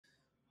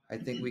I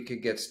think we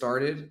could get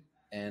started,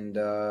 and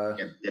Yeah,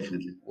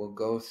 definitely. we'll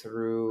go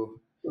through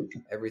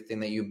everything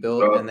that you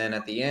built, and then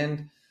at the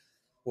end,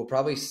 we'll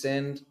probably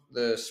send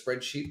the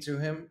spreadsheet to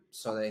him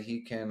so that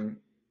he can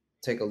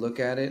take a look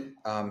at it.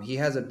 He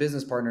has a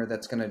business partner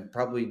that's going to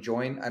probably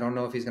join. I don't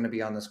know if he's going to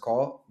be on this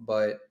call,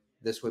 but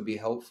this would be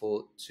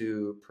helpful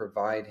to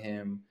provide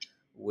him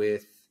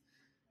with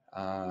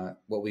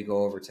what we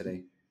go over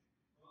today.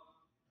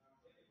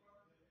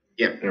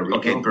 Yeah.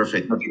 Okay. Go.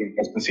 Perfect. You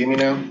guys can see me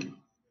now.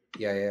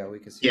 Yeah, we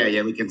can see.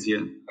 Yeah, we can see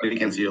you. We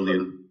can see you,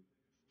 Leo.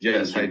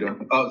 Yes, how you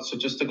doing? So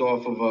just to go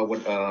off of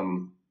what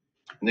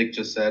Nick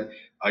just said,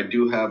 I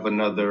do have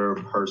another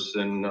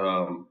person.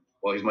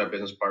 Well, he's my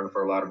business partner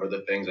for a lot of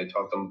other things. I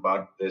talked to him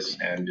about this,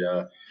 and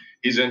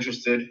he's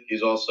interested.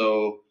 He's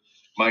also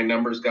my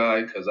numbers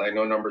guy because I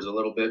know numbers a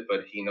little bit,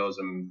 but he knows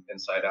them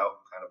inside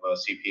out, kind of a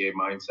CPA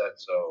mindset.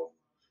 So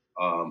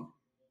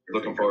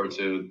looking forward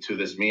to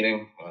this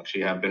meeting.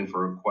 Actually, have been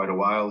for quite a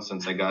while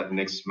since I got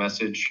Nick's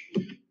message.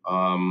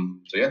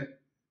 So yeah,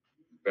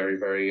 very,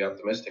 very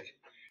optimistic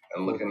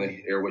and looking to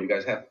hear what you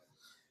guys have.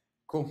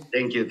 Cool.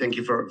 Thank you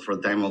for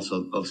time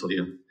also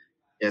Leo.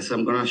 Yes,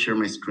 I'm gonna share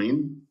my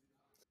screen.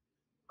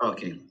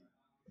 Okay.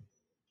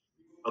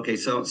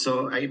 So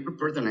I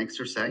prepared an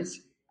exercise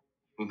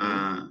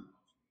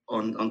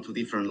on two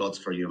different lots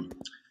for you.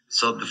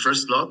 So the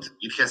first lot,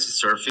 it has a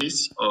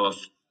surface of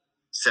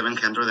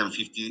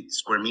 750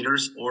 square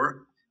meters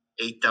or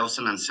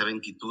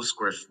 8,072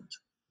 square feet.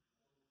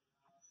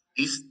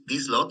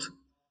 This lot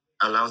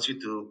allows you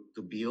to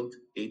build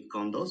 8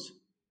 condos,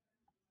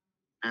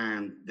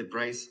 and the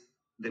price,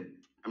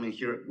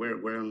 here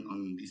we're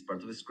on this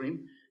part of the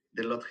screen.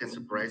 The lot has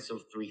a price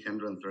of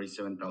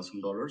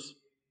 $337,000,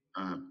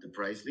 the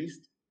price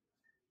list,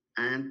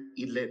 and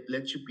it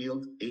lets you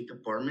build 8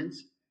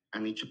 apartments,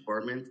 and each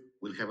apartment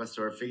will have a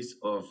surface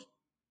of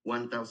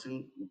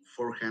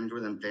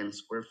 1,410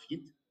 square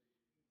feet.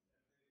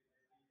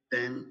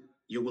 Then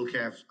you will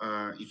have,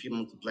 if you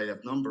multiply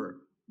that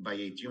number by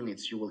 8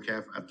 units, you will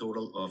have a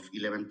total of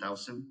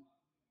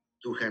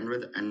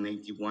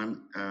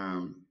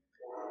 11,281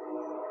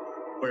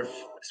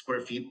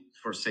 square feet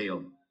for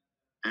sale.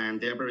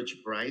 And the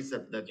average price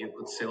that you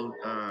could sell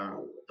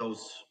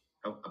those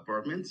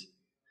apartments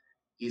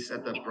is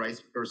at a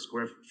price per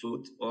square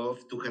foot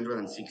of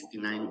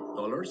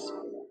 $269.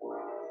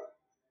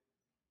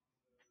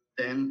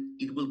 Then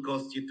it will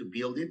cost you to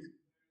build it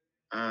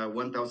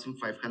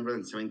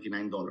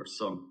 $1,579.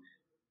 So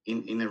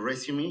in a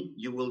resume,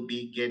 you will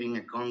be getting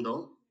a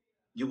condo.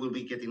 You will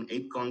be getting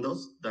 8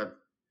 condos that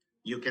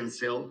you can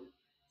sell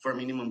for a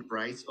minimum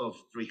price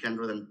of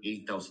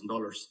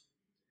 $380,000.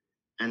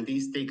 And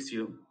this takes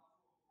you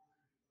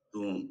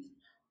to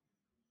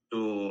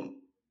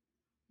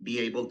be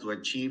able to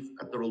achieve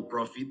a total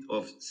profit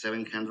of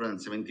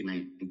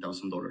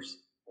 $779,000.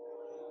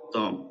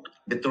 So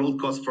the total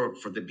cost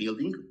for the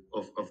building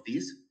of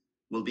this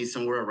will be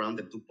somewhere around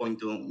the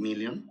 2.2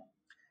 million.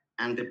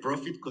 And the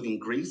profit could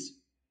increase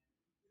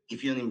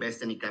if you don't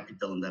invest any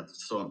capital in that.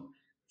 So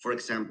for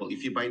example,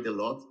 if you buy the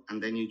lot and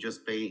then you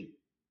just pay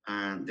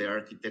the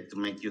architect to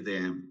make you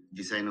the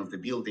design of the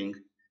building,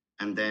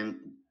 and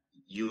then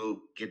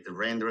you get the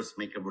renders,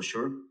 make a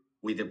brochure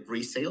with the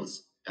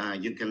pre-sales,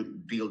 you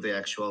can build the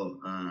actual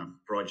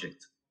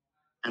project.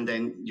 And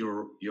then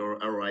your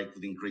ROI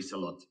could increase a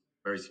lot,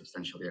 very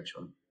substantially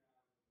actually.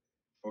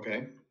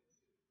 Okay.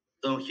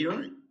 So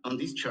here on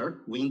this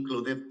chart, we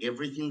included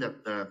everything that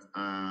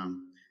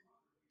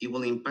it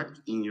will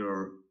impact in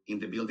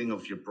the building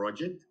of your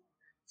project,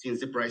 since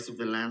the price of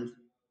the land,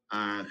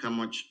 how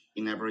much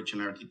in average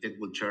an architect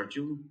will charge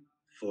you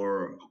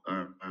for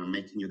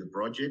making you the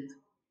project,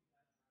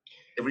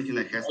 everything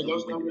that has to do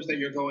those with numbers that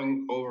you're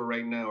going over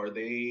right now, are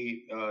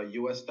they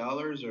US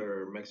dollars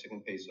or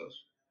Mexican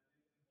pesos?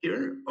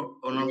 Here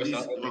on all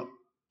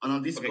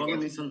this Okay,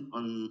 column is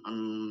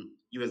on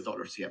US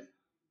dollars, yeah.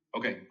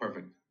 Okay,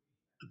 perfect.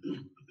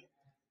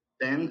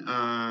 Then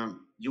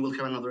you will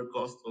have another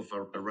cost of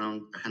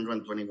around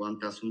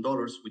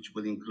 $121,000, which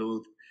will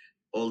include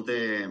all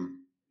the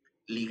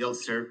legal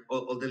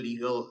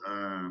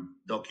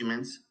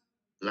documents,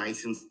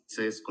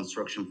 licenses,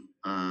 construction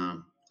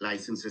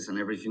licenses, and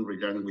everything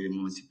regarding with the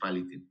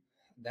municipality.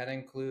 That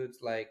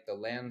includes like the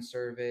land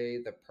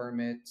survey, the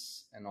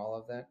permits, and all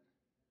of that.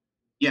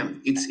 Yeah,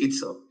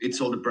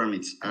 it's all the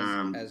permits,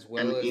 as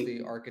well as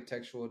the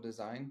architectural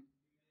design.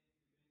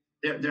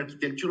 The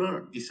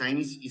architectural design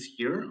is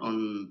here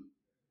on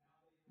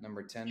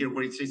number 10. Here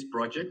where it says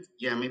project.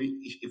 Yeah, maybe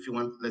if you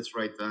want, let's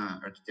write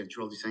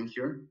architectural design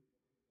here.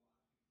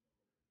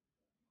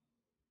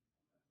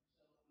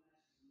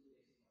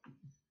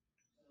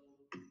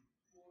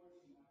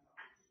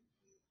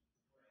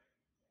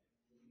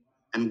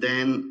 And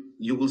then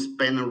you will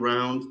spend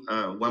around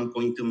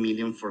 1.2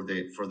 million for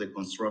the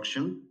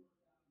construction,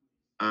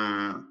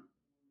 and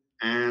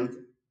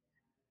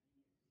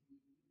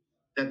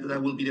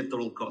that will be the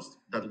total cost.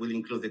 That will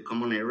include the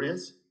common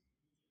areas,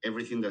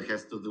 everything that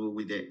has to do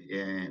with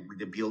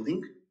the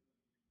building,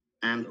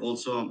 and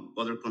also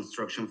other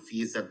construction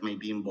fees that may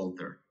be involved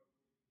there.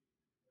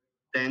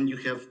 Then you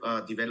have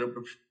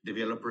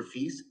developer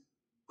fees,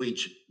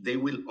 which they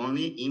will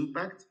only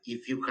impact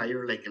if you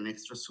hire like an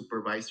extra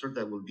supervisor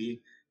that will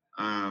be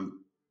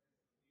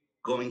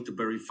going to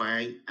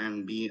verify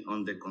and be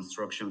on the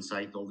construction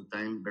site all the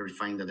time,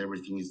 verifying that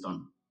everything is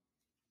done.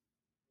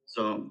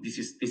 So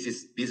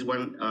this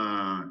one.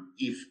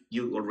 If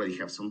you already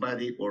have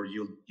somebody, or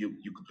you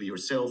could do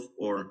yourself,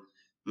 or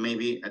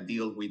maybe a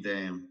deal with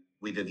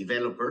the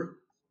developer,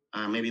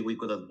 maybe we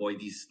could avoid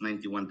this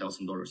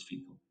 $91,000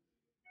 fee.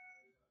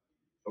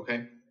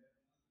 Okay.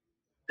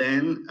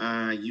 Then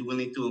you will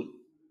need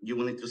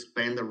to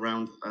spend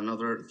around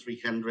another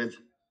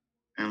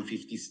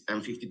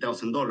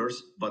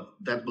 $350,000, but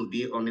that will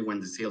be only when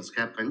the sales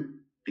happen,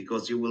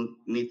 because you will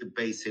need to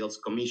pay sales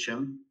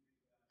commission,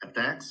 a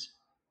tax,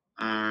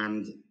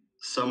 and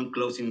some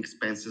closing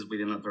expenses with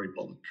the notary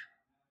public.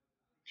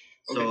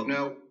 Okay. So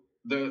now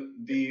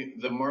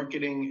the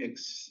marketing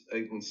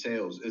and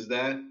sales, is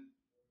that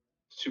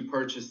to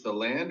purchase the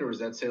land, or is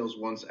that sales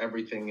once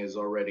everything is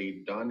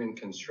already done and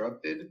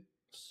constructed?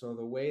 So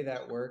the way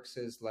that works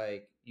is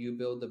like you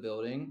build the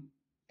building,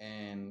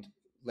 and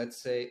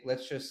let's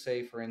just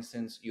say, for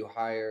instance, you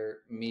hire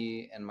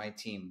me and my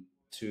team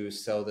to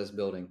sell this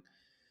building.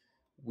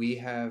 We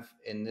have,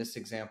 in this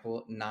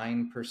example,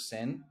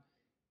 9%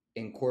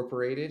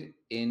 incorporated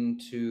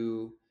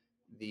into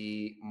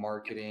the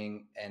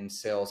marketing and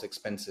sales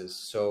expenses.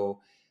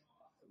 So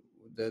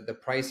the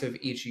price of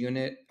each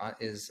unit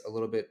is a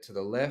little bit to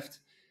the left.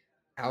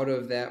 Out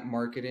of that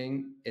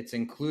marketing, it's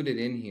included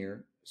in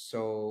here.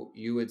 So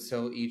you would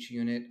sell each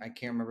unit. I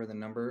can't remember the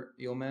number,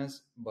 Yilmaz,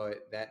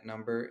 but that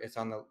number, it's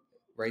on the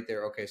right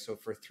there. Okay, so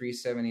for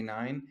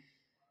 $379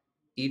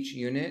 each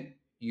unit,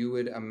 you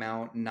would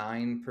amount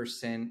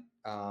 9%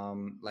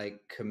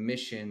 like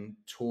commission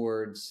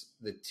towards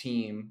the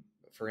team,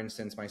 for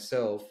instance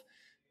myself,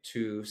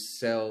 to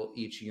sell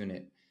each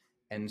unit.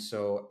 And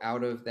so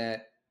out of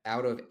 8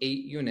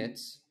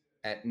 units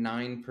at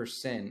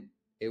 9%,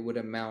 it would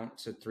amount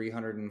to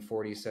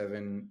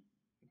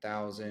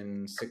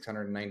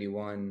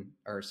 347,691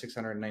 or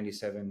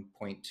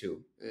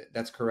 697.2.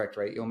 That's correct,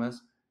 right,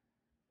 Yilmaz?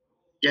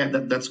 Yeah,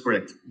 that's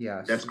correct.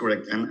 Yeah, that's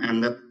correct,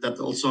 and that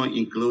also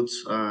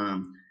includes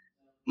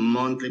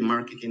monthly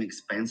marketing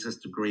expenses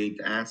to create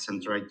ads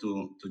and try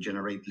to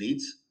generate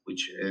leads,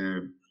 which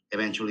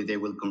eventually they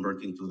will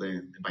convert into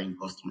the buying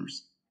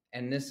customers.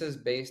 And this is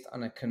based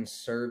on a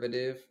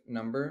conservative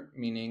number,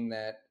 meaning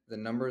that the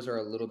numbers are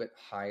a little bit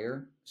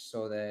higher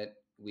so that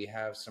we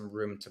have some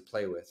room to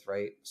play with,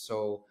 right?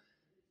 So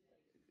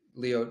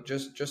Leo,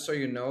 just so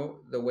you know,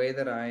 the way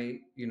that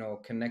I,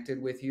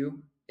 connected with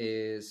you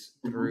is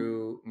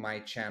through my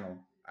channel.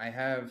 I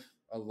have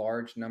a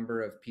large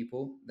number of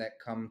people that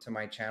come to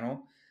my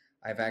channel.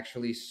 I've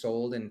actually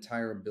sold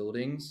entire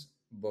buildings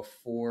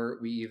before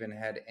we even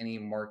had any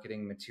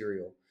marketing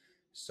material.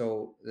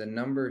 So the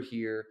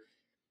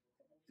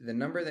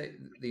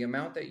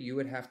amount that you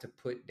would have to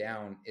put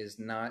down is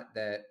not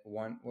that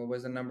one. What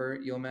was the number,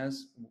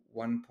 Yilmaz?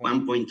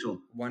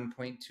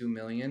 1.2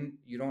 million.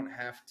 You don't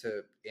have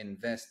to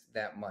invest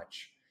that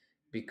much,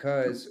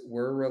 because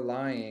we're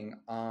relying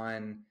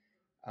on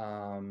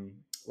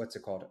what's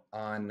it called,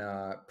 on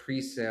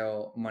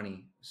pre-sale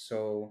money.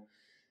 So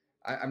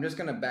I'm just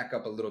going to back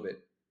up a little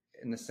bit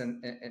in the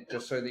sense,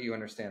 just so that you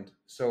understand.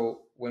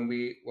 So when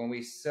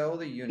we sell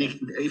the unit,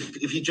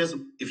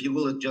 if you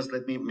will just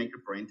let me make a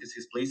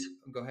parenthesis, please.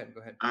 Go ahead.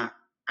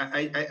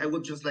 I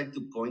would just like to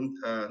point,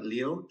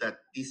 Leo, that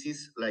this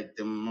is like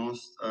the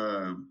most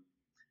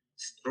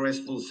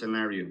stressful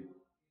scenario.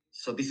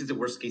 So this is the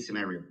worst case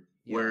scenario,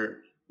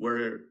 where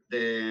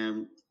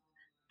the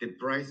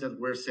price that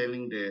we're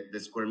selling the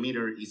square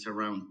meter is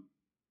around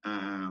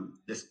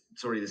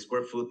the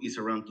square foot is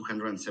around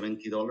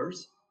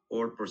 $270,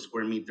 or per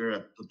square meter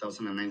at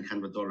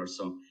 $2,900.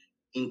 So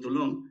in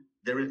Tulum,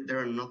 there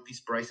are not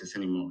these prices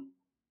anymore,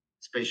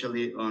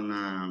 especially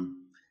on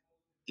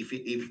if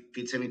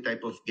it's any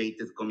type of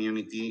gated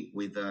community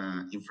with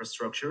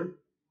infrastructure.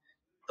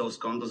 Those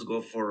condos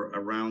go for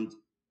around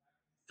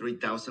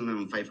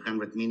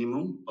 $3,500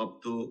 minimum,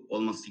 up to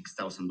almost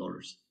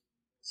 $6,000.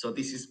 So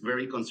this is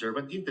very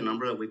conservative, the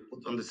number that we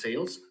put on the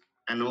sales.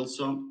 And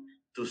also,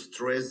 to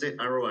stress the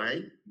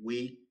ROI,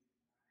 we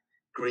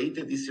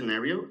created this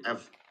scenario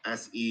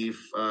as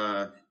if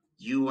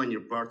you and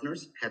your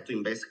partners had to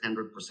invest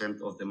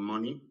 100% of the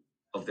money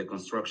of the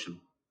construction.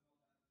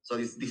 So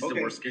this is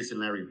the worst case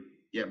scenario.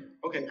 Yeah.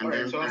 Okay. All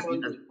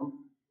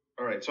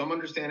right. So I'm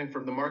understanding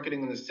from the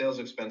marketing and the sales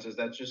expenses,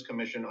 that's just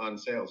commission on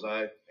sales.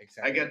 I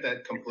get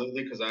that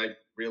completely, because I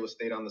real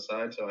estate on the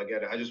side, so I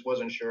get it. I just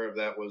wasn't sure if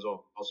that was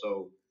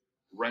also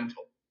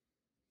rental.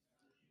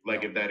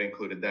 Like if that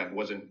included that.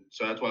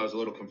 So that's why I was a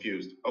little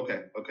confused.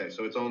 Okay.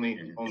 So it's only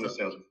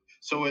sales.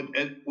 So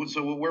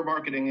so what we're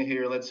marketing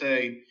here, let's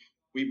say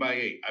we buy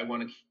 8. I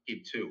want to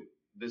keep 2.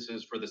 This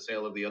is for the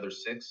sale of the other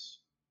 6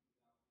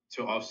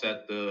 to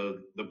offset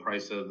the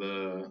price of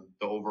the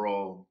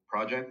overall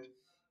project.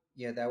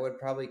 Yeah, that would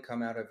probably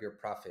come out of your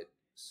profit.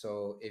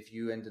 So if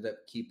you ended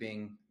up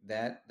keeping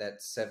that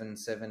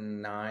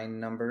 779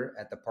 number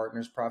at the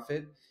partner's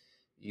profit,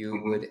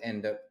 you would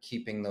end up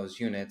keeping those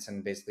units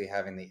and basically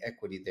having the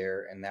equity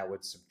there, and that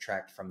would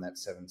subtract from that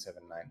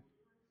 779.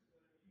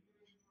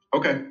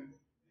 Okay.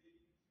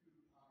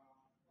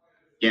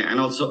 Yeah, and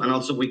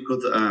also we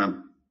could, I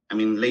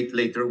mean,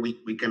 later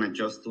we can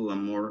adjust to a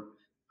more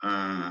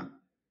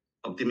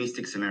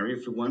optimistic scenario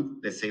if we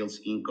want the sales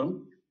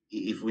income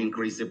if we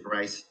increase the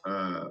price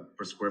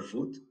per square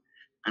foot,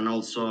 and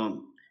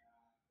also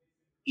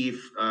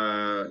if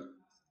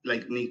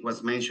like Nick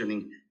was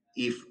mentioning,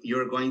 if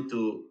you're going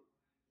to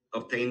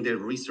obtain the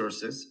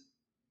resources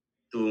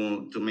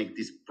to make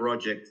this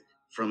project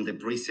from the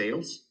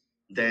pre-sales,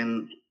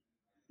 then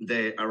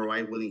the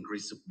ROI will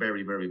increase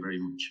very, very, very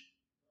much.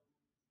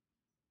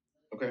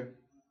 Okay.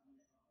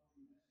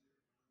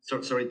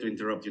 So sorry to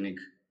interrupt you, Nick.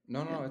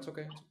 No, it's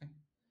okay. It's okay.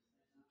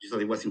 So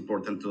it was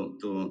important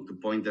to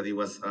point that it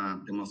was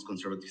the most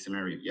conservative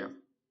scenario. Yeah.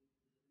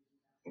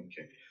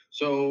 Okay.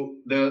 So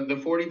the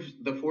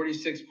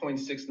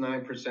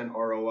 46.69%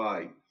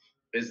 ROI,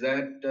 is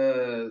that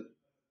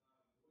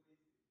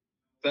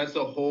that's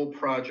the whole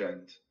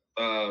project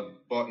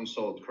bought and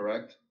sold,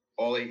 correct?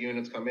 All 8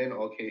 units come in,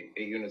 all 8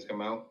 units come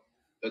out.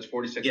 That's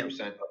 46%. Yeah.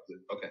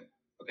 Okay.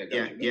 Okay.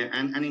 Yeah, Gotcha. yeah,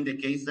 and in the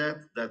case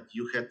that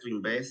you had to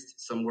invest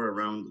somewhere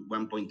around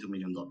 $1.2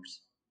 million.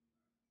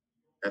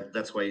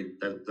 That's why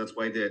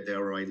the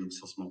ROI looks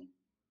so small.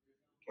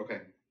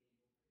 Okay.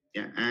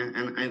 Yeah,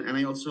 and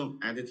I also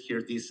added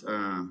here this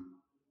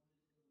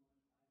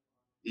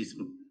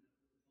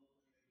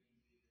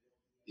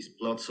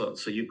plot so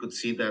you could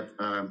see that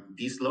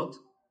this lot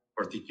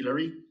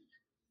particularly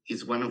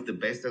is one of the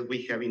best that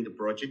we have in the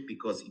project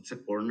because it's a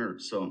corner.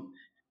 So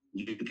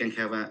you can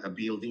have a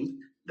building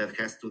that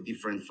has 2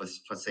 different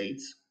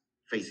facades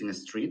facing a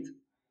street,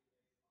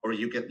 or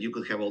you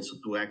could have also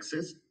 2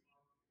 axes.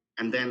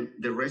 And then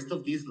the rest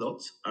of these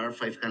lots are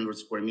 500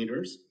 square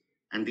meters,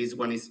 and this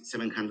one is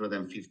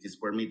 750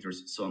 square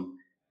meters. So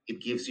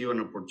it gives you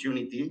an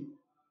opportunity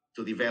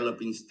to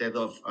develop instead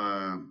of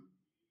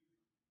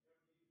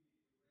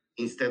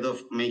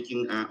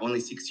making only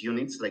 6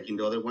 units like in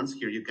the other ones.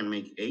 Here you can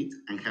make 8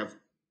 and have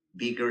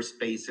bigger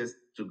spaces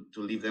to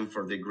leave them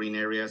for the green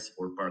areas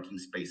or parking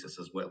spaces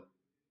as well.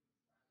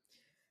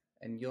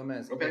 And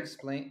Yilmaz, Okay.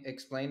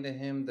 explain to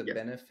him the Yeah.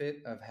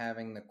 benefit of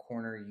having the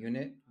corner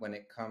unit when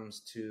it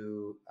comes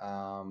to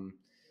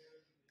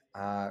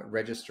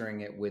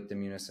registering it with the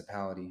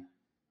municipality.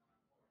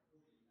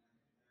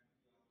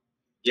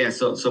 Yeah.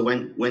 So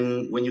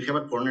when you have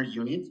a corner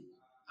unit,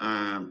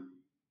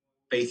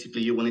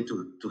 basically you wanted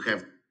to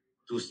have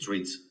 2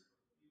 streets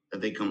that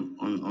they come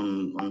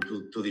on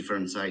 2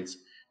 different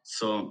sides.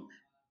 So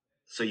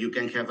you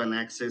can have an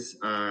access.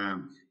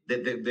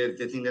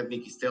 The thing that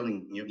Nick is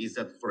telling you is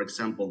that, for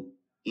example,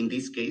 in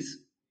this case,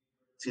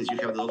 since you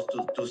have those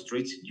two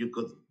streets, you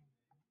could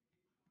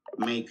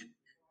make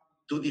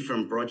 2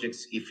 different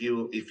projects if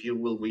you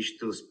will wish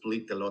to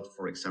split the lot,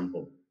 for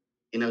example.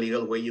 In a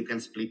legal way, you can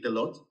split the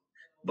lot,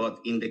 but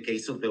in the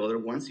case of the other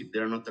ones, if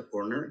they're not a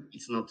corner,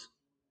 it's not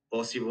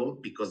possible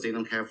because they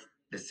don't have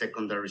the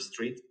secondary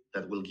street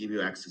that will give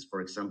you access,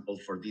 for example,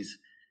 for this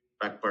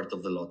back part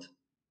of the lot.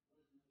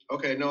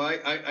 Okay, no,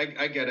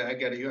 I get it. I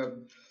get it. You have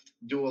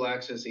dual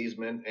access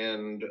easement,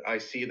 and I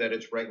see that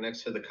it's right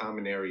next to the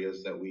common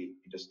areas that we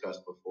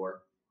discussed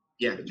before.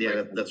 Yeah,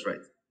 that's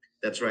right.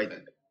 That's right.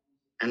 Okay.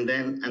 And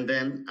then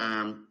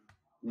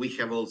we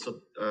have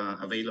also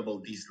available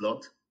this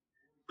lot,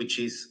 which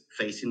is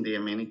facing the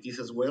amenities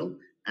as well.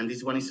 And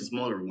this one is a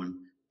smaller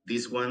one.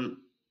 This one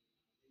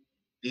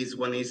is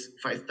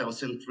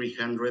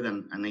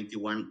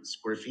 5,381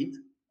 square feet.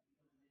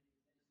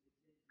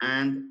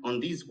 And on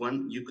this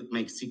one, you could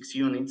make 6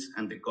 units,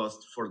 and the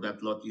cost for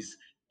that lot is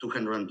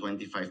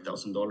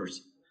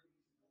 $225,000.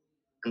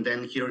 And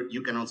then here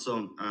you can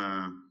also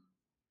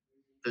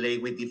play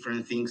with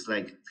different things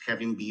like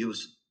having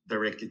views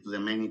directly to the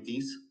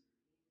amenities,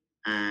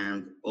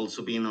 and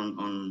also being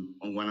on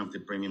one of the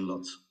premium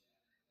lots.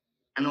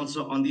 And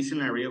also on this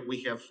scenario,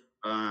 we have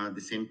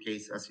the same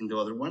case as in the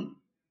other one,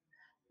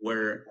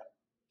 where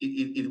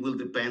it will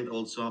depend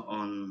also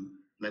on,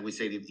 like we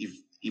said,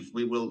 if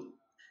we will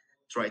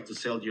try to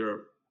sell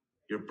your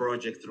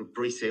project through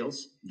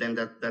pre-sales, then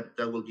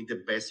that will be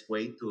the best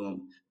way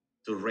to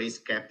raise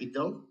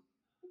capital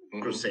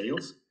through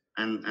sales,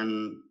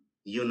 and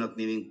you not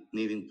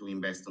needing to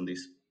invest on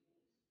this.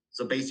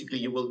 So basically,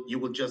 you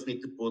will just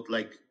need to put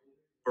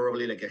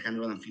probably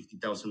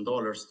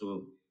 $150,000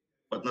 to,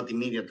 but not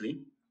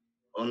immediately,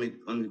 only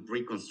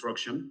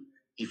reconstruction,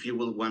 if you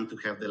will want to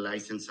have the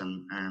license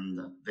and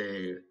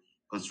the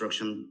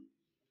construction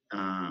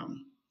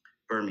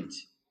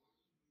permits.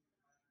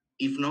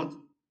 If not,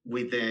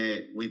 with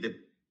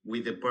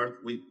the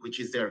part which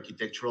is the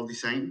architectural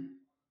design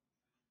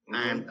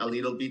and a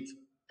little bit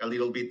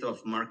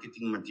of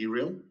marketing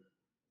material,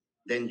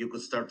 then you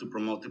could start to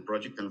promote the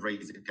project and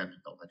raise the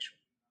capital actually.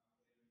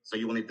 So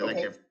you will need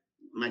a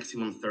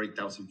maximum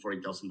 $30,000,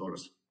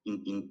 $40,000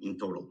 in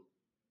total.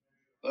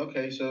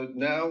 Okay, so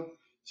now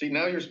See,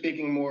 now you're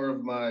speaking more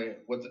of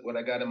what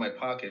I got in my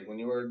pocket. When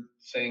you were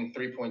saying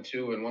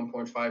 3.2 and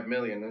 1.5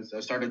 million, I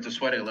started to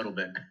sweat it a little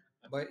bit.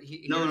 But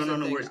here's the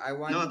thing. Worries.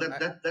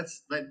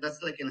 That's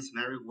like in a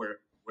scenario where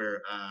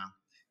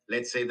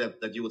let's say that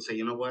you would say,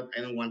 you know what,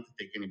 I don't want to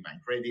take any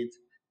bank credit,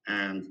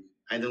 and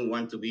I don't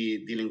want to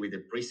be dealing with the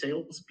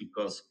pre-sales,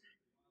 because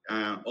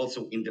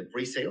also in the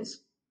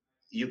pre-sales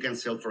you can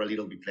sell for a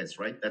little bit less,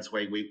 right? That's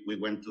why we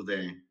went to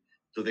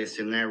the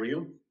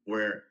scenario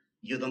where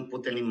you don't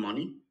put any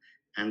money,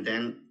 and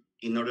then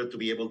in order to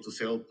be able to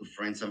sell to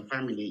friends and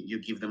family, you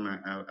give them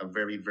a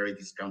very, very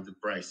discounted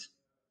price.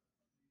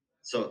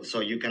 So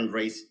you can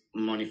raise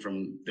money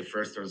from the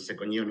first or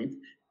second unit,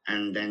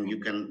 and then you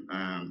can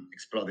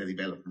explore the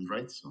development,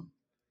 right? So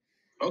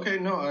okay,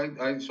 no,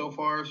 I so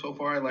far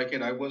I like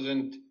it. I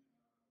wasn't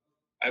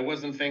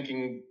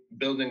thinking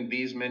building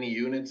these many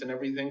units and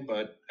everything,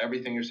 but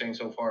everything you're saying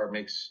so far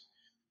makes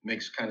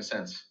kind of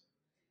sense.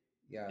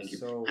 Yeah, thank you.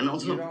 so And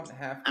also, you don't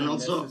have to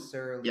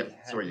necessarily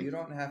sorry. you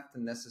don't have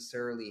to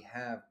necessarily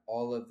have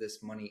all of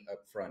this money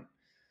up front.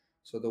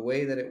 So the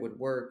way that it would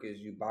work is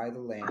you buy the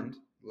land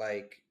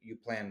like you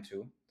plan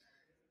to,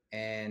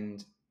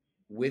 and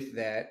with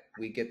that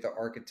we get the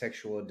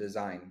architectural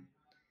design.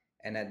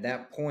 And at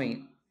that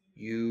point,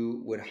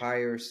 you would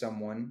hire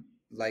someone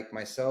like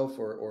myself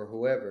or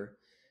whoever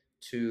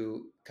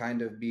to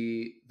kind of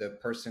be the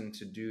person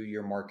to do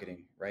your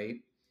marketing,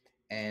 right?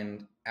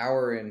 And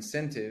our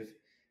incentive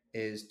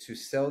is to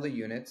sell the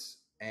units,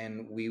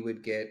 and we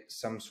would get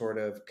some sort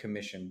of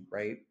commission,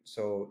 right?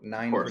 So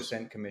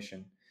 9%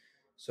 commission.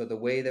 So the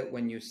way that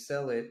when you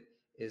sell it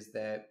is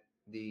that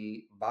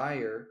the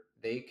buyer,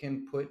 they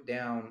can put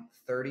down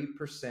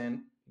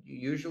 30%.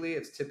 Usually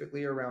it's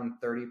typically around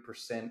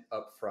 30%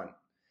 upfront.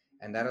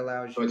 And that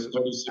allows so you it's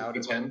 36 out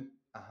of 10.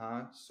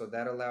 So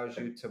that allows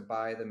you to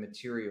buy the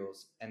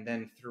materials. And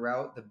then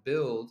throughout the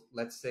build,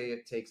 let's say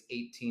it takes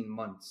 18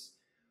 months.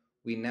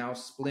 We now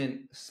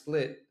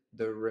split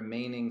the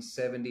remaining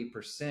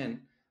 70%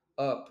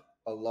 up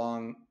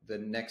along the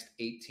next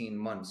 18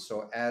 months.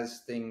 So as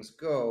things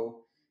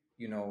go,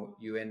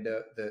 you end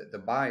up,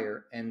 the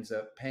buyer ends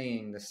up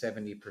paying the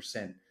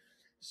 70%.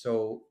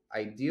 So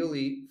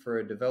ideally for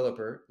a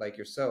developer like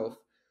yourself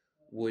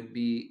would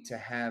be to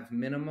have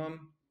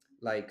minimum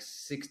like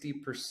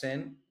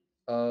 60%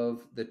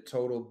 of the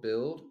total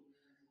build,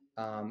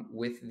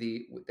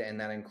 and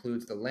that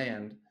includes the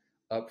land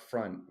up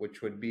front,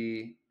 which would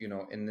be,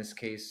 in this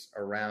case,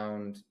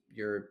 around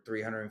your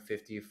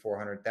 350,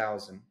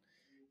 400,000.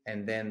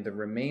 And then the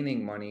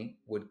remaining money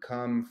would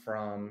come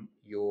from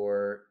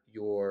your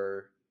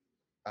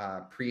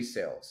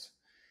pre-sales.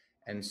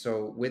 And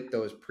so with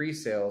those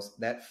pre-sales,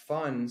 that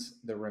funds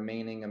the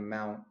remaining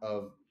amount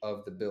of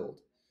the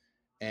build.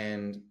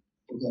 And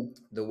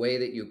the way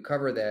that you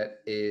cover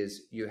that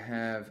is you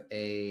have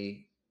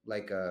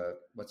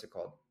what's it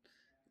called?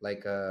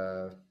 Like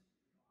a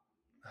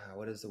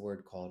what is the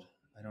word called?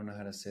 I don't know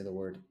how to say the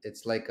word.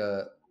 It's like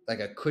a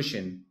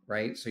cushion,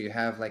 right? So you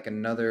have like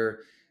another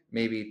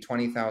maybe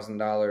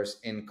 $20,000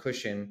 in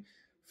cushion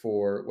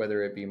for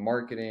whether it be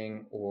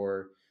marketing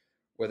or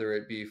whether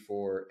it be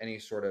for any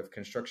sort of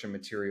construction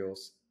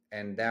materials.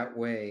 And that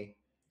way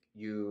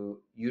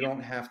you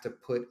don't have to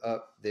put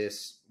up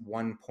this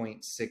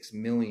 1.6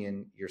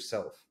 million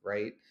yourself,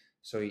 right?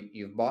 So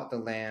you've bought the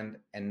land,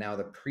 and now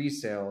the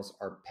pre-sales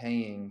are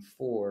paying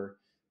for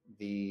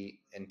the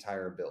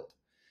entire build.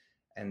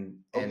 And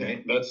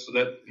okay,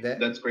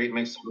 that's great.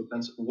 Makes total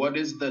sense. What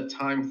is the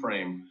time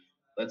frame?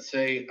 Let's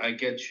say I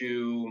get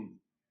you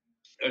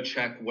a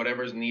check,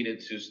 whatever's needed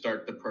to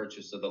start the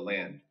purchase of the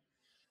land.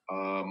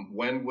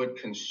 When would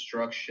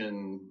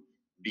construction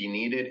be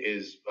needed?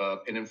 Is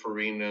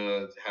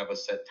Pininfarina have a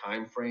set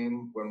time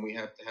frame when we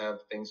have to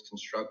have things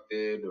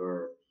constructed,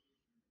 or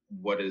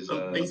what is?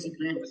 So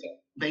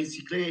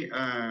basically,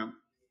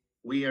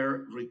 we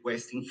are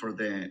requesting for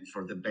the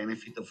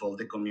benefit of all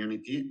the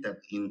community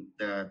that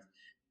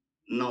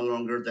no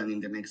longer than in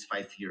the next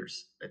 5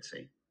 years, let's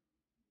say.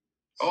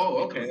 So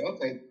okay.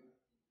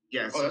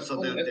 Yeah. That's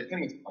fun.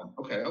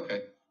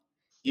 Okay.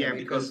 Yeah,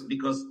 because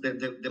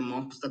the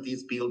most that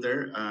is built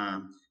there,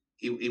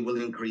 it will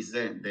increase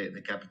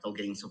the capital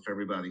gains of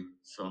everybody.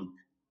 So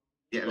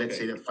yeah, let's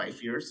say that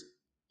 5 years,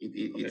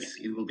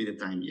 it will be the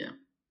time. Yeah.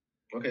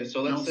 Okay,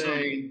 so let's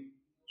say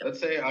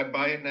I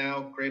buy it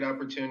now, great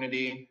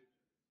opportunity.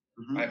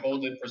 Mm-hmm. I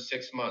hold it for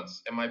 6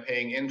 months. Am I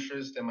paying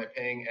interest? Am I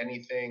paying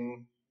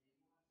anything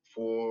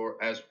to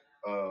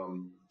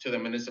the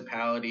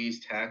municipalities,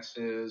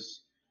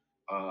 taxes,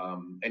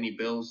 any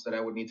bills that I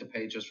would need to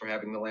pay just for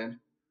having the land?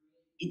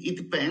 It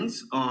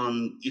depends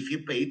on if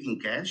you pay it in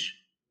cash.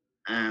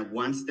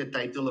 Once the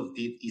title of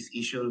deed is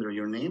issued under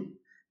your name,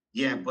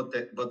 yeah, but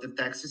the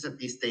taxes at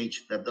this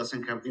stage that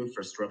doesn't have the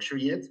infrastructure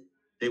yet,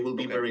 they will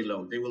be very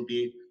low. They will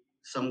be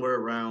somewhere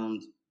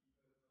around,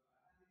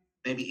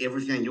 maybe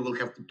everything you will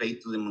have to pay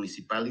to the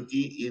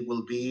municipality, it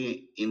will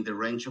be in the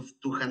range of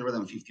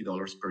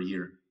 $250 per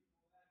year.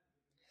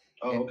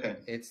 Oh, okay.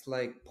 It's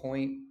like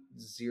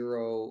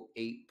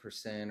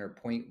 0.08% or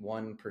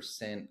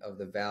 0.1% of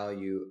the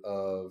value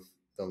of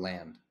the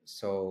land.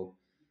 So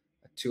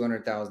a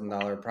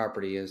 $200,000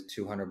 property is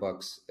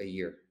 $200 a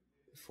year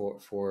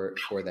for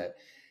that,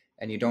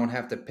 and you don't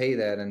have to pay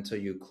that until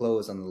you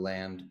close on the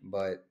land.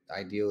 But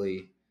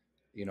ideally,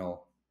 you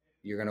know,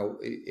 you're gonna,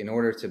 in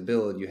order to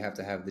build, you have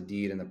to have the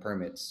deed and the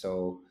permits.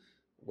 So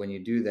when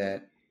you do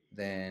that,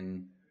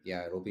 then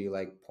yeah, it'll be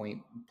like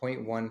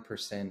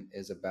 0.1%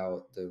 is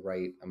about the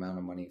right amount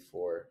of money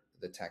for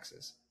the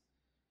taxes.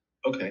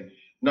 Okay.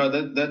 No,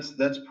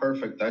 that's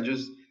perfect. I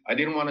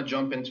didn't want to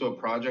jump into a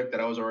project that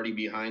I was already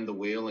behind the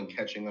wheel and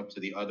catching up to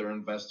the other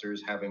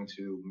investors having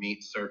to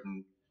meet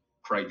certain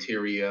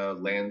criteria.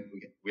 Land,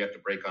 we have to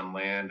break on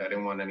land. I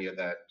didn't want any of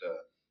that.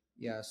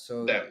 Yeah.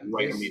 So That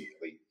right this,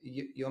 immediately.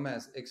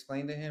 Yilmaz,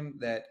 explain to him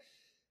that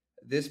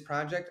this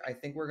project, I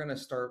think we're going to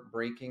start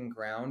breaking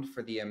ground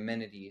for the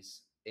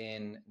amenities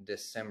in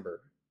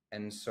December.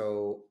 And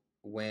so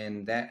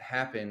when that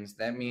happens,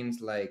 that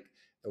means like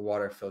the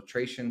water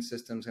filtration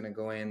system's going to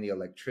go in, the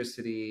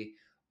electricity,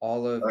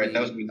 all All of right,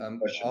 that was the my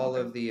question. all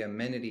Okay. of the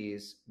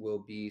amenities will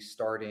be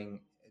starting.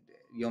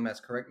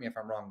 Yilmaz, correct me if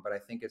I'm wrong, but I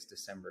think it's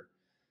December.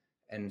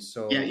 And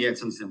so Yeah,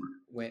 it's in December.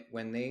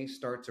 when they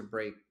start to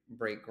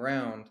break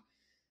ground,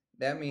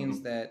 that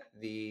means that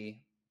the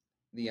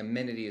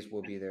amenities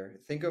will be there.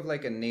 Think of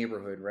like a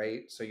neighborhood,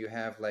 right? So you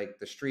have like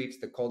the streets,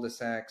 the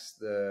cul-de-sacs,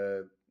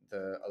 the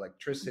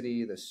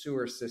electricity, the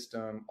sewer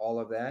system, all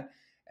of that,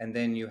 and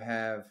then you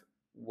have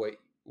what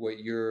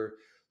you're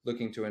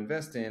looking to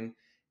invest in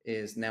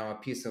is now a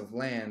piece of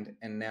land,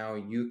 and now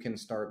you can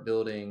start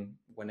building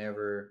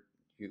whenever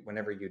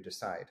you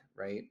decide,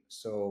 right?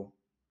 So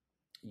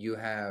you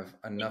have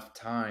enough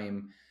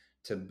time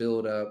to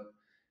build up,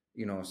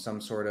 some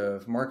sort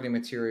of marketing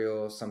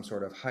material, some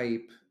sort of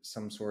hype,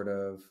 some sort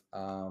of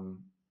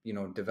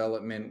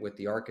development with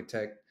the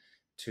architect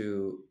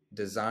to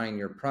design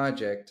your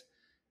project.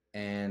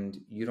 And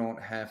you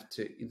don't have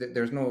to,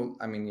 there's no,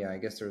 I mean, yeah, I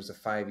guess there's a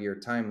 5-year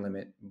time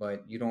limit,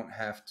 but you don't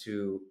have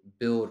to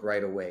build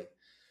right away.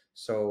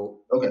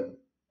 So Okay.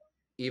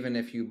 even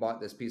if you bought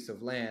this piece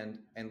of land,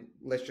 and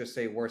let's just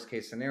say worst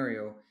case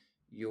scenario,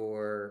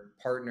 your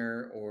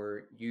partner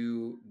or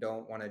you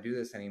don't want to do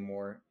this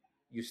anymore,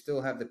 you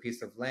still have the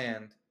piece of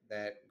land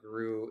that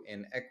grew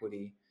in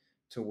equity,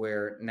 to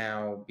where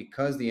now,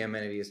 because the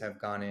amenities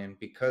have gone in,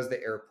 because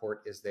the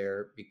airport is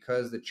there,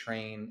 because the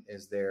train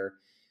is there,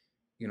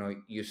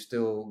 you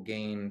still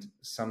gained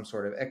some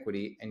sort of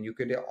equity, and you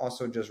could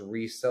also just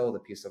resell the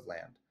piece of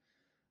land.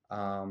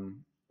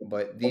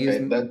 But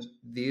Okay.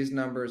 these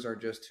numbers are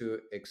just to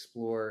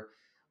explore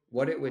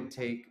what it would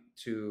take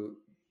to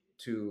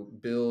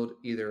build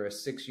either a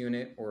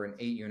 6-unit or an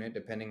 8-unit,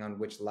 depending on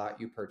which lot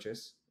you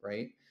purchase,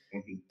 right?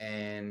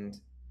 And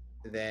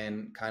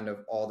then kind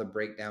of all the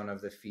breakdown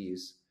of the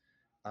fees.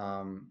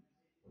 Um,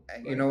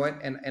 you know what?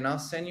 And I'll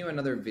send you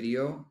another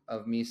video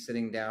of me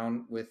sitting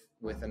down with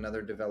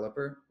another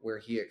developer where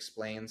he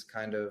explains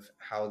kind of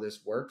how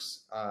this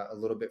works a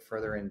little bit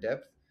further in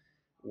depth,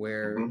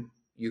 where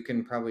you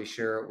can probably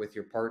share it with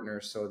your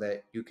partner so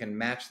that you can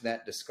match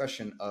that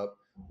discussion up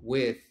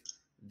with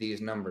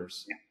these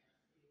numbers.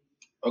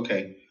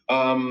 Okay.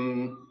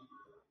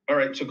 All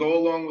right. To go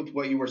along with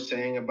what you were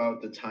saying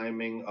about the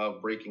timing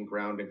of breaking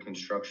ground and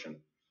construction,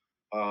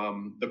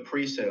 the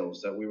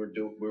pre-sales that we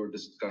were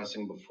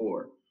discussing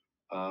before.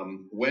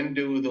 When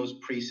do those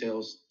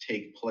pre-sales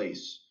take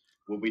place?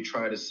 Will we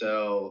try to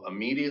sell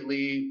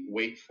immediately?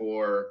 Wait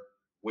for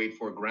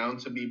ground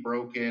to be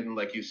broken?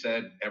 Like you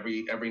said,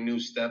 every new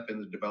step in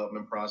the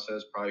development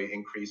process probably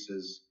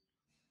increases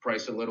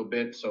price a little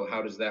bit. So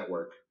how does that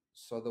work?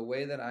 So the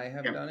way that I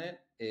have done it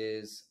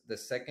is, the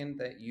second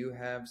that you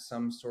have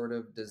some sort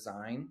of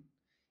design,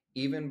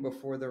 even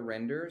before the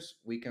renders,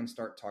 we can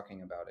start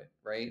talking about it,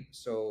 right?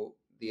 So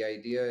the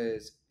idea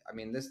is, I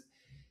mean, this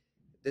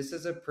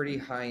is a pretty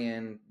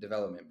high-end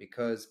development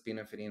because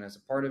Pina Fidina is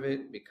a part of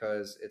it,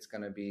 because it's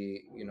going to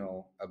be,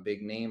 a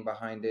big name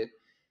behind it.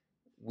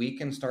 We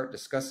can start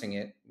discussing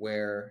it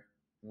where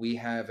we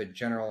have a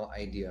general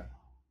idea.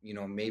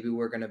 Maybe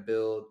we're going to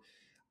build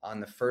on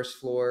the first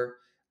floor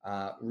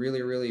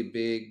really, really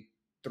big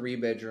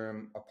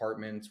 3-bedroom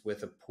apartments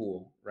with a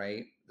pool,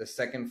 right? The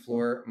second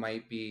floor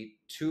might be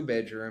 2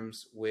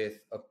 bedrooms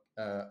with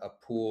a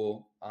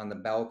pool on the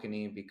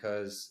balcony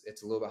because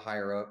it's a little bit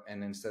higher up,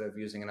 and instead of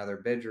using another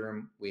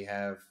bedroom, we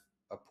have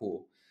a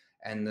pool.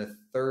 And the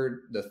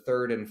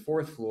third and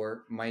fourth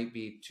floor might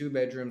be 2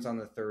 bedrooms on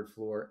the third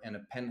floor and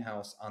a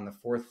penthouse on the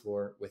fourth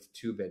floor with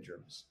 2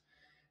 bedrooms.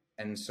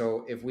 And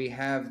so if we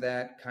have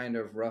that kind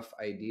of rough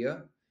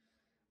idea,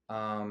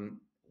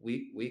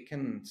 we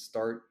can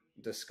start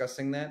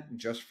discussing that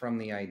just from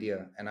the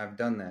idea. And I've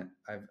done that.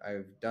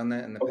 I've done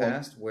that in the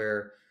past,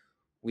 where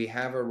we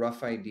have a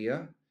rough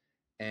idea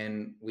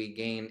and we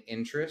gain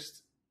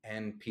interest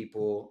and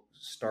people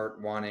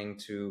start wanting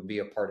to be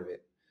a part of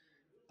it.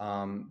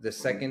 The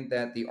second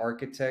that the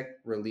architect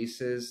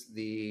releases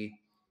the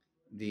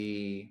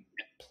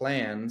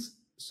plans,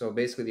 so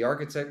basically the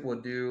architect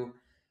will do,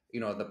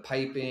 the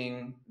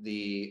piping,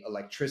 the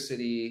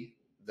electricity,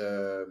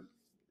 the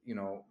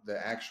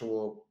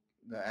actual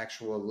the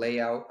actual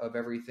layout of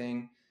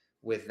everything.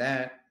 With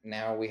that,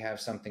 now we have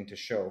something to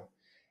show.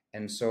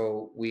 And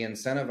so we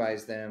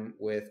incentivize them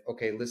with,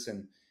 okay,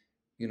 listen,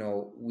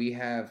 we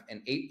have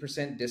an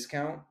 8%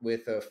 discount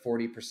with a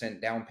 40%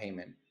 down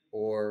payment,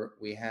 or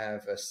we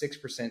have a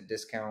 6%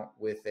 discount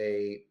with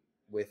a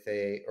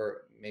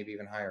or maybe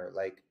even higher,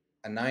 like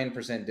a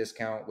 9%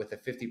 discount with a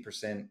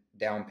 50%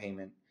 down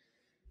payment,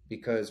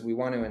 because we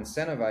want to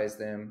incentivize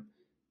them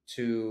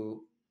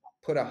to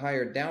put a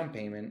higher down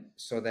payment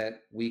so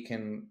that we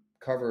can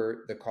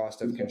cover the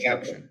cost of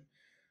construction,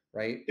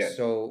 right? Yeah.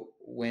 So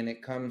when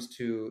it comes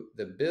to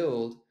the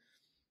build,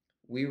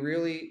 we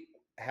really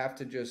have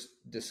to just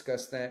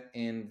discuss that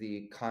in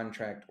the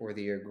contract or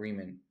the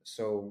agreement.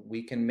 So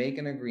we can make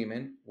an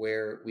agreement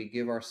where we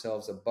give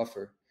ourselves a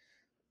buffer,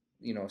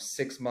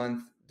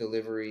 6-month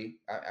delivery.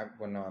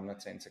 Well, no, I'm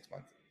not saying 6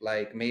 months.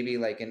 Like maybe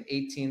like an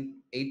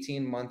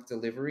 18-month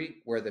delivery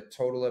where the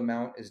total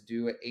amount is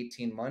due at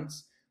 18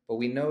 months, but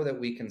we know that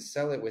we can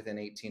sell it within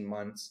 18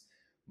 months.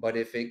 But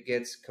if it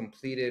gets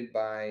completed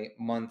by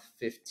month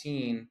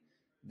 15,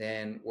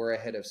 then we're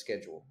ahead of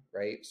schedule,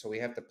 right? So we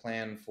have to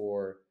plan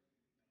for,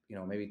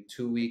 maybe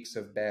 2 weeks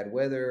of bad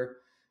weather,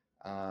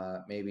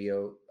 maybe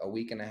a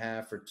week and a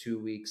half or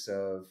 2 weeks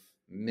of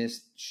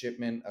missed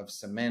shipment of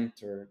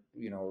cement or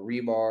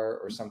rebar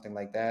or something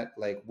like that.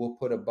 Like we'll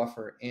put a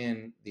buffer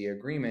in the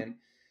agreement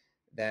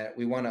that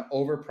we want to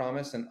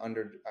overpromise and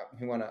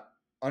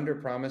under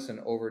promise and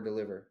over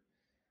deliver.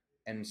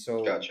 And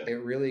so Gotcha.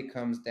 It really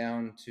comes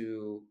down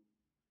to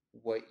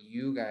what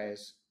you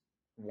guys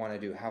want to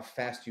do, how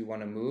fast you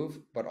want to move,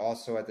 but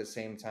also at the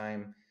same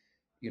time,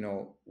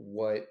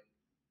 what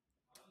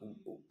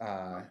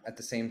at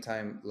the same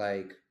time,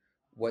 like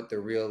what the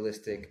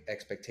realistic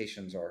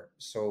expectations are.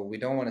 So we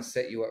don't want to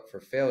set you up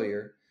for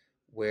failure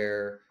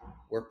where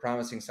we're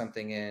promising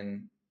something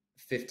in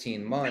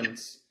 15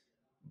 months,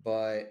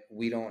 but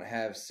we don't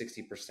have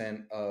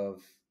 60%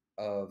 of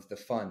the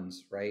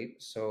funds, right?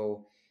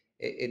 So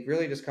it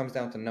really just comes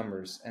down to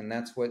numbers. And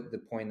that's what the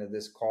point of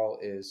this call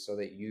is, so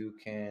that you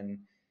can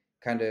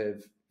kind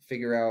of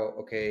figure out,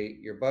 okay,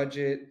 your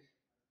budget,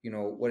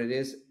 what it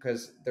is,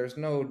 because there's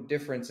no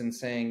difference in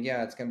saying,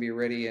 yeah, it's going to be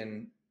ready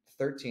in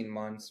 13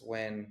 months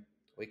when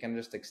we can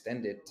just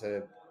extend it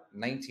to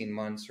 19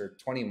 months or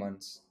 20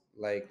 months.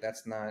 Like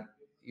that's not,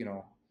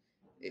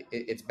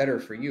 it's better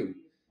for you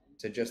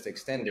to just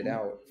extend it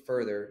out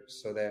further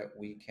so that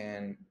we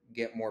can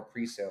get more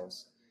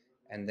pre-sales.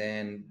 And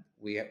then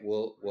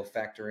we'll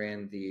factor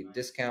in the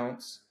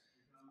discounts.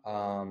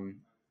 You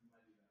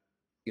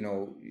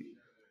know,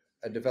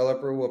 a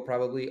developer will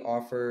probably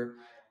offer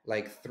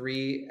like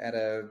 3 at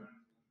a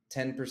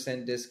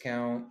 10%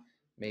 discount,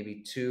 maybe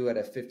 2 at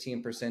a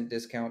 15%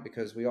 discount,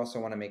 because we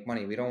also want to make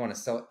money. We don't want to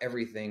sell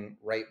everything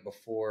right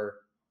before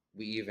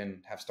we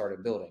even have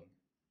started building.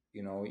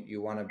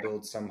 You want to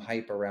build some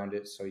hype around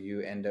it so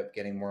you end up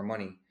getting more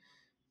money.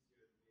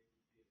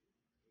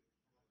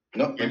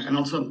 No, and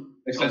also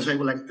I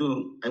would like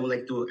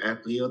to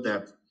add, Leo,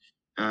 that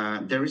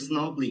there is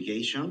no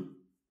obligation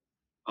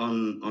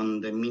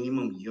on the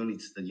minimum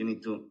units that you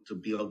need to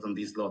build on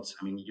these lots.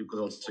 I mean, you could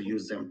also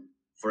use them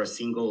for a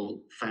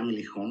single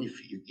family home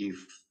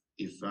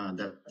if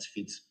that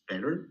fits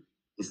better,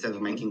 instead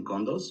of making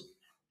condos.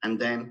 And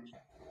then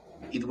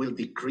it will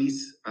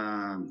decrease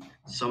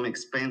some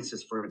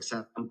expenses. For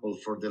example,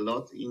 for the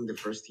lot in the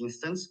first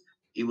instance,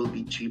 it will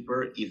be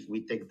cheaper if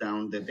we take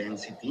down the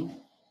density,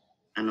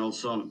 and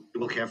also it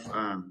will have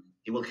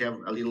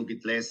a little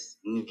bit less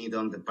need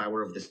on the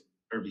power of the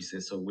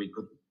services, so we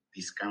could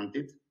discount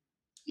it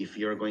if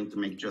you're going to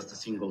make just a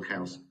single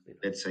house,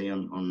 let's say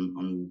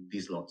on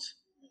these lots.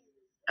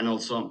 And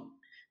also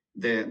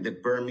the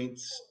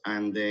permits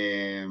and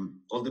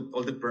all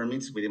the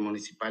permits with the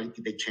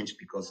municipality, they change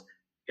because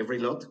every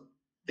lot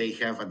they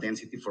have a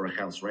density for a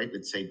house, right?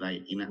 Let's say by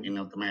in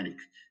automatic,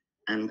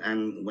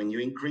 and when you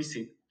increase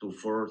it to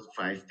 4,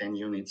 5, 10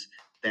 units,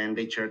 then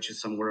they charge you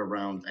somewhere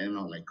around, I don't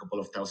know, like a couple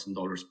of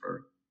 $1,000s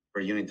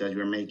per unit that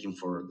you're making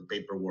for the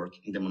paperwork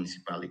in the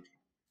municipality.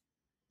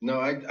 No,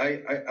 I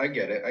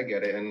get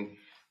it, and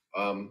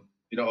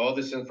all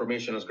this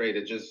information is great.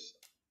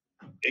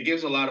 It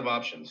gives a lot of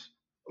options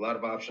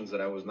that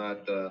I was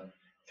not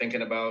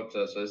thinking about.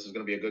 So this is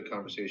going to be a good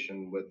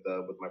conversation with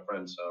my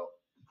friends. So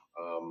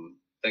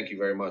thank you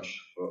very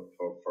much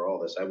for all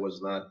this. I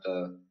was not.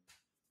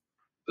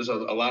 There's a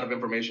lot of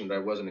information that I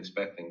wasn't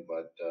expecting,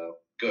 but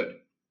good.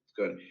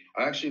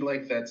 I actually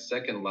like that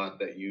second lot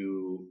that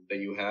you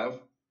have,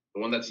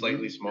 the one that's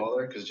slightly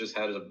smaller, because it just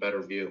has a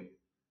better view.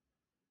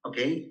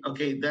 Okay.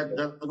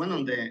 That one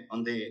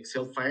on the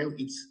Excel file,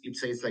 it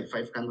says like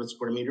 500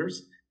 square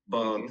meters,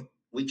 but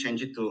we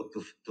change it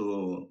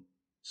to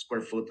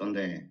square foot on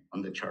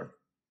the chart.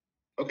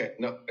 Okay,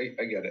 no,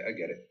 I get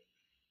it.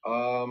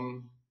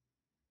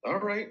 All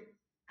right,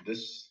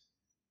 this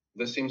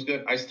seems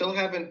good. I still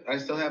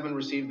haven't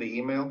received the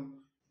email.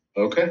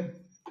 Okay,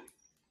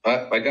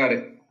 I got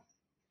it.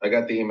 I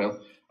got the email.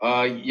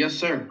 Yes,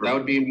 sir. That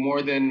would be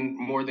more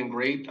than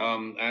great.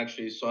 I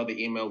actually saw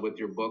the email with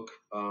your book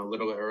a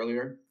little bit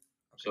earlier.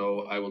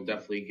 So I will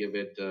definitely give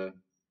it a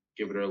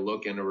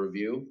look and a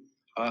review.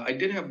 I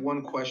did have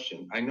one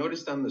question. I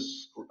noticed on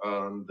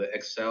the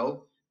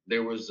Excel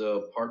there was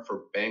a part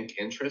for bank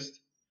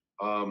interest.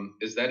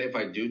 Is that if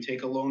I do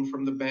take a loan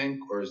from the bank,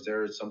 or is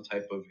there some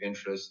type of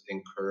interest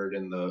incurred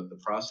in the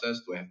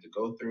process? Do I have to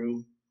go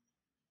through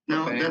a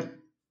No, bank?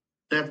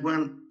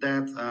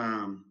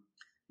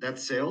 that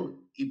cell,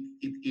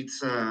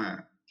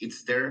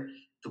 it's there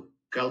to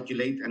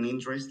calculate an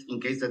interest in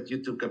case that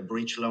you took a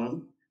bridge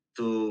loan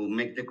to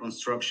make the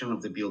construction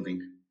of the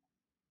building.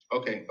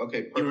 Okay,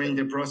 perfect. During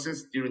the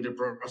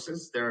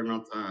process, there are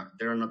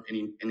not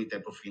any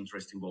type of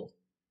interest involved.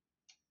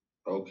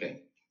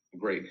 Okay,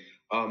 great.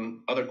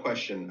 Other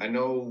question. I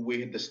know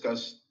we had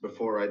discussed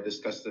before. I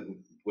discussed it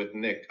with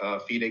Nick.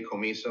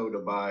 Fideicomiso to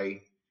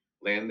buy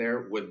land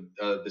there. Would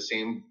the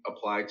same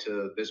apply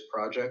to this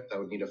project? I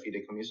would need a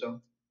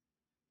fideicomiso.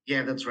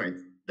 Yeah, that's right.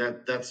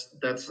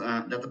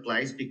 That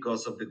applies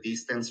because of the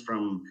distance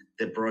from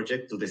the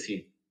project to the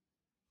sea.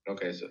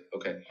 Okay, so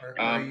okay.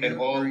 Are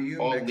all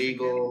Mexican?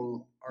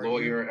 legal,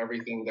 lawyer,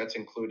 everything that's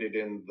included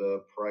in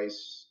the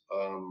price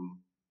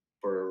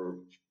for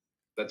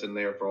that's in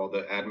there for all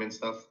the admin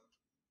stuff,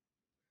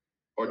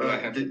 or do I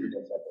have to do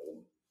that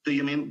separately?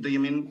 Do you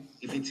mean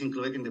if it's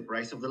included in the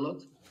price of the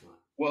lot?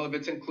 Well, if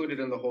it's included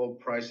in the whole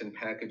price and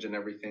package and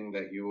everything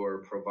that you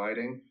are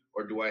providing,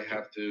 or do I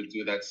have to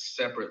do that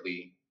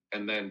separately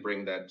and then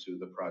bring that to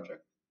the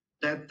project?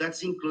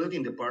 That's included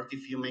in the part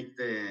if you make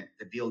the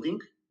building.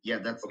 Yeah,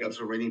 that's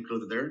already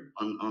included there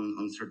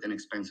on certain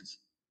expenses.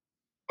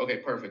 Okay,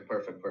 perfect.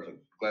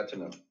 Glad to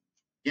know.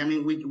 Yeah, I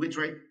mean we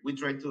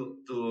try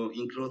to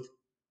include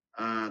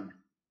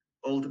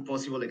all the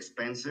possible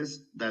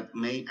expenses that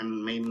may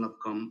and may not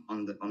come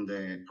on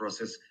the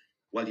process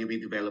while you be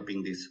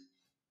developing this.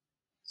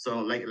 So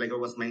like I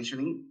was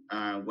mentioning,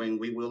 when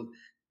we will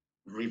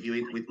review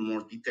it with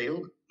more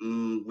detail,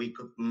 we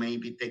could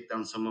maybe take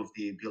down some of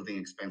the building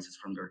expenses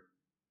from there.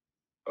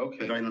 Okay.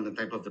 Depending on the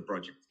type of the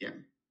project, yeah.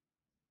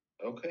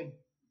 Okay,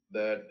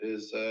 that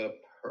is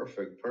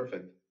perfect.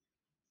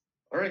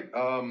 All right,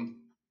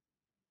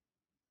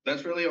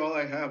 that's really all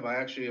I have. I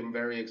actually am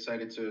very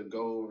excited to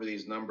go over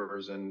these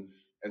numbers and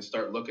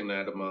start looking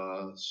at them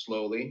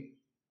slowly.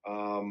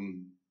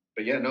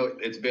 But yeah, no,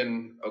 it's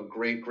been a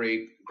great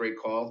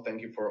call.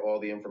 Thank you for all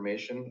the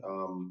information.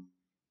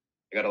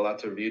 I got a lot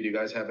to review. Do you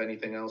guys have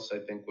anything else I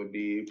think would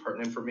be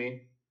pertinent for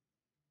me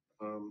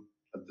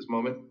at this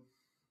moment?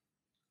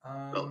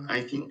 Well,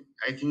 I think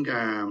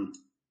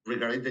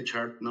regarding the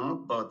chart,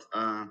 no, but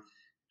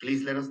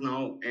please let us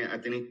know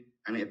at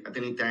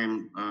any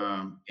time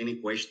any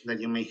question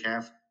that you may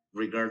have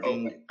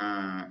regarding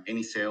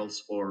any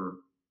sales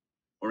or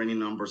any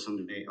numbers on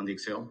the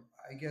Excel.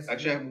 I guess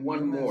actually I have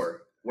one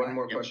more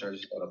question I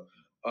just thought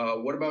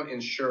of. What about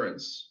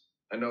insurance?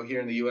 I know here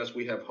in the U.S.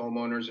 we have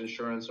homeowners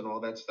insurance and all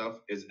that stuff.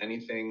 Is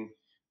anything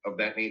of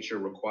that nature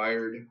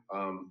required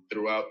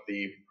throughout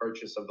the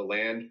purchase of the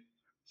land,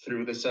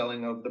 through the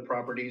selling of the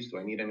properties? Do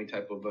I need any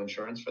type of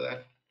insurance for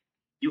that?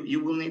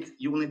 You will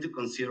need to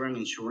consider an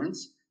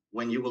insurance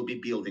when you will be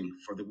building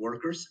for the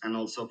workers, and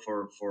also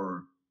for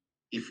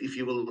if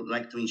you will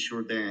like to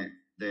insure the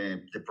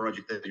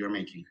project that you're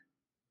making.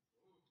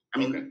 I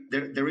mean,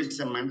 there is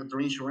a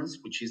mandatory insurance,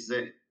 which is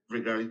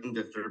regarding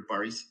the third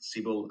party's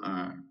civil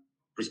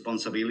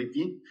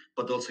responsibility,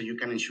 but also you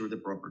can insure the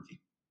property.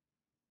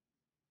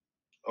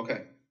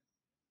 Okay.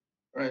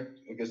 All right.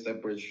 I guess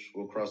that bridge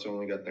will cross when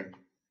we get there.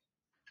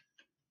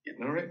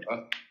 Yeah. All right.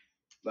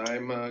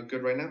 I'm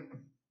good right now.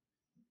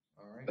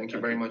 All right. Thank you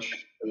very much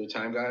for your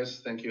time,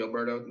 guys. Thank you,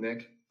 Alberto,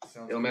 Nick,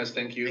 Ilmaz.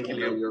 Thank you. I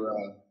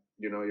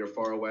know you're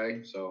far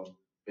away, so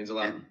it means a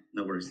lot. Yeah,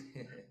 no worries.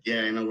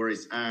 Yeah, no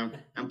worries.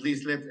 And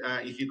please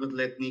if you could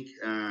let Nick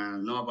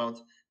know about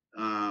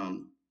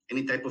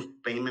any type of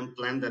payment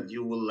plan that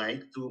you would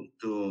like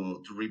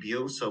to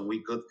review, so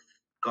we could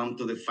come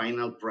to the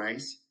final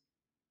price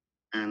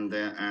and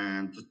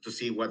to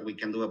see what we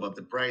can do about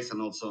the price,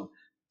 and also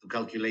to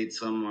calculate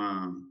some.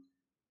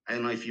 I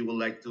don't know if you would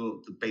like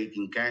to pay it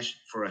in cash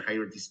for a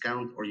higher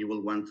discount, or you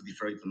will want to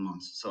defer it in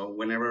months. So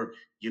whenever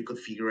you could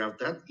figure out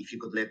that, if you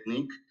could let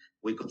Nick,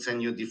 we could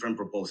send you different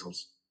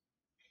proposals.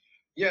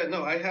 Yeah,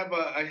 no, I have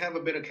a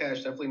bit of cash,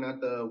 definitely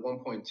not the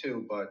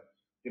 1.2, but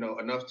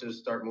enough to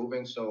start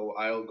moving. So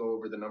I'll go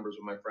over the numbers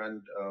with my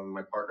friend,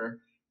 my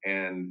partner,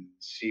 and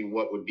see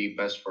what would be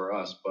best for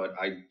us. But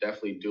I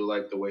definitely do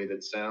like the way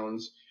that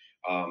sounds.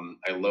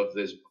 I love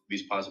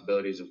these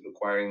possibilities of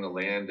acquiring the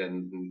land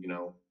and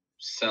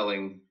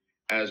selling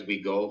as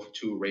we go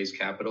to raise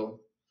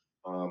capital.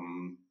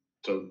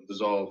 So this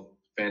is all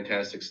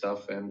fantastic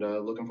stuff, and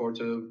looking forward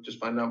to just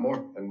finding out more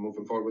and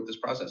moving forward with this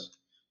process.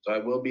 So I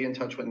will be in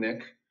touch with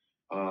Nick.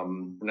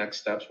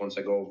 Next steps once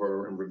I go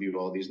over and review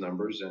all these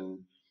numbers, and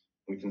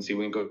we can see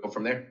we can go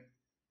from there.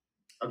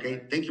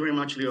 Okay, thank you very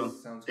much, Leo.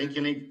 Thank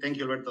you, Nick. Thank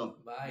you, Alberto.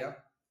 Bye.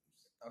 Yep.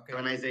 Okay.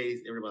 Have a nice day,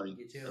 everybody.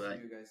 You too. Bye.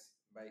 See you guys.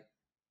 Bye.